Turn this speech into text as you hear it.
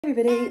Hey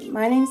everybody,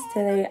 my name's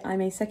Tilly. I'm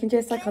a second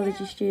year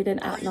psychology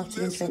student at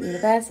Nottingham Trent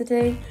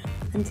University,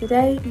 and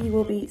today you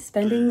will be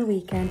spending the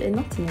weekend in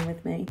Nottingham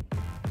with me.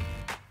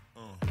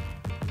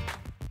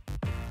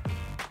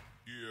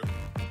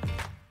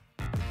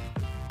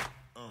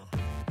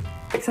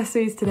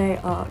 Accessories today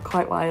are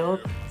quite wild.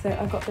 So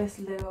I've got this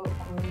little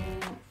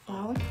green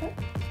flower clip,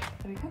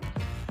 there we go.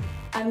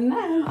 And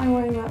then I'm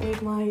wearing that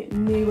with my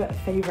new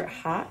favourite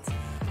hat.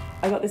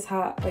 I got this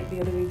hat like the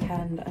other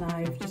weekend and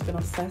I've just been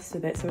obsessed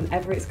with it. So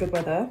whenever it's good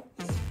weather,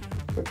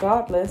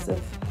 regardless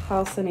of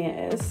how sunny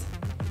it is,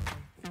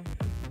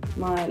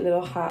 my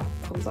little hat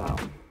comes out.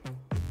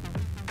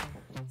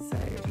 So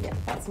yeah,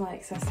 that's my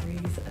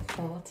accessories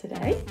for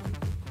today.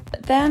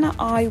 Then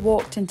I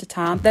walked into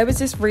town. There was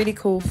this really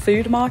cool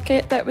food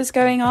market that was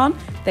going on.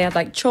 They had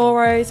like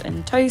churros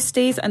and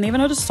toasties, and they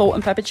even had a salt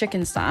and pepper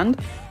chicken stand.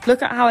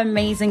 Look at how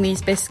amazing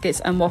these biscuits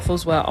and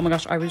waffles were. Oh my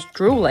gosh, I was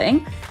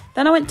drooling.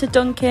 Then I went to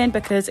Dunkin'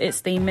 because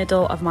it's the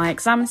middle of my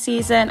exam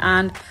season,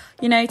 and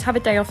you know, to have a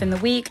day off in the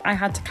week, I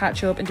had to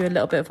catch up and do a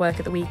little bit of work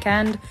at the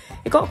weekend.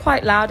 It got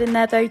quite loud in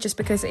there though, just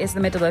because it is the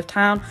middle of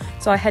town.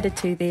 So I headed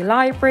to the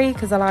library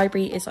because the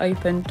library is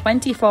open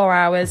 24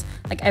 hours,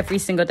 like every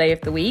single day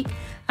of the week.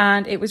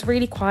 And it was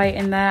really quiet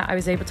in there. I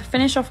was able to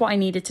finish off what I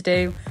needed to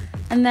do.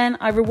 And then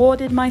I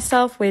rewarded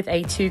myself with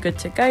a Too Good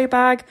To Go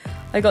bag.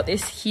 I got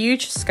this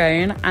huge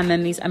scone and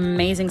then these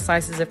amazing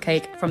slices of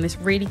cake from this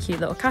really cute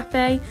little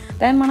cafe.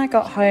 Then when I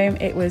got home,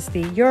 it was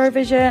the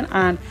Eurovision,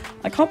 and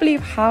I can't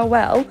believe how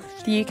well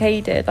the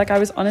UK did. Like, I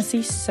was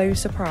honestly so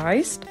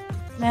surprised.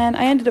 Then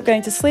I ended up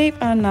going to sleep,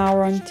 and now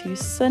we're on to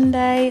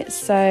Sunday.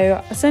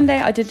 So Sunday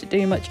I didn't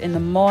do much in the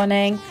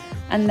morning,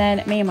 and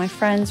then me and my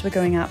friends were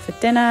going out for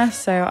dinner,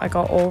 so I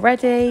got all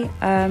ready,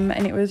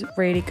 and it was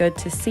really good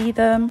to see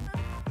them.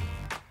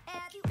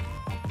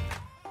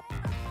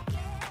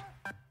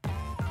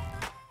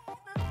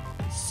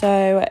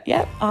 So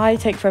yeah, I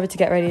take forever to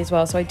get ready as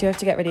well, so I do have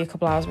to get ready a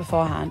couple hours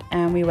beforehand.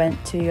 And we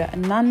went to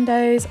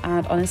Nando's,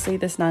 and honestly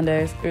this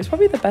Nando's, it was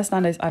probably the best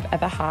Nando's I've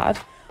ever had.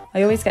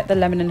 I always get the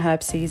lemon and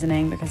herb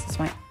seasoning because it's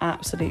my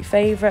absolute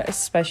favourite,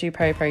 especially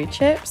peri-peri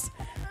chips.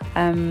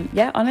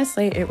 Yeah,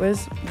 honestly it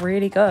was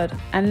really good.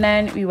 And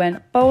then we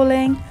went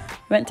bowling.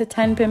 We went to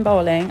 10-pin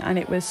bowling and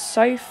it was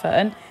so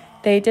fun.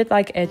 They did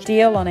like a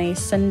deal on a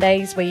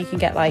Sundays where you can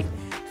get like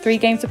 3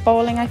 games of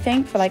bowling, I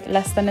think, for like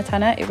less than a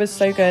tenner. It was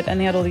so good, and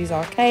they had all these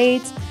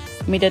arcades,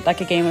 and we did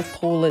like a game of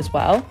pool as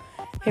well.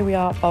 Here we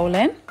are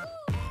bowling.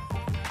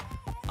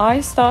 I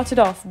started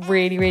off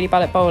really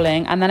bad at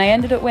bowling, and then I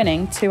ended up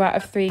winning 2 out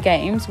of 3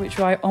 games, which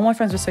all my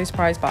friends were so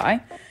surprised by.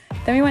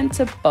 Then we went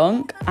to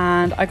Bunk,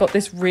 and I got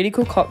this really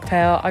cool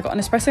cocktail. I got an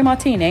espresso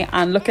martini,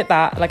 and look at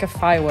that, like a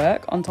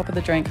firework on top of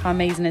the drink. How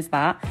amazing is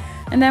that?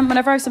 And then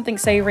whenever I have something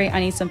savoury, I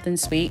need something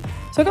sweet.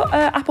 So I got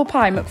apple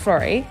pie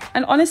McFlurry,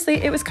 and honestly,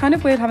 it was kind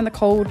of weird having the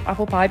cold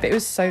apple pie, but it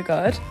was so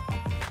good.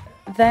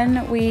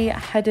 Then we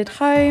headed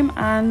home,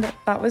 and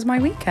that was my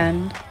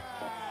weekend.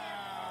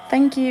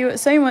 Thank you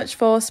so much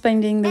for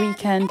spending the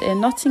weekend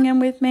in Nottingham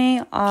with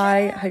me.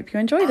 I hope you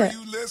enjoyed it.